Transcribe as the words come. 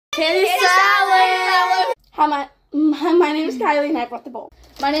Candy salad! Hi, my name is Kylie and I brought the bowl.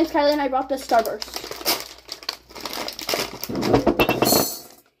 My name is Kylie and I brought the Starburst.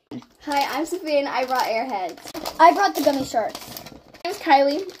 Hi, I'm Sophia and I brought Airheads. I brought the gummy sharks. My name is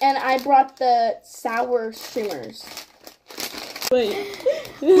Kylie and I brought the sour streamers. Wait.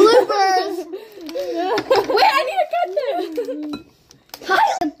 Bloopers! Wait, I need to cut them!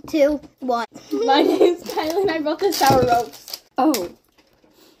 Hi, 2, 1. My name is Kylie and I brought the sour ropes. Oh.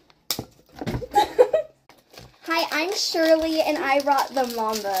 Hi, I'm Shirley and I brought the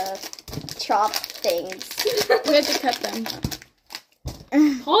Mamba chop things. We have to cut them.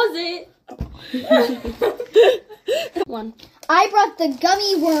 Pause it. 1. I brought the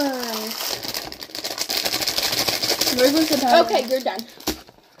gummy worms. Okay, you're done.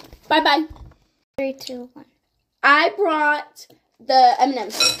 Bye-bye. 3, 2, 1. I brought the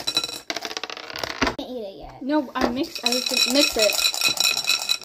M&M's. I can't eat it yet. No, I was gonna mix it.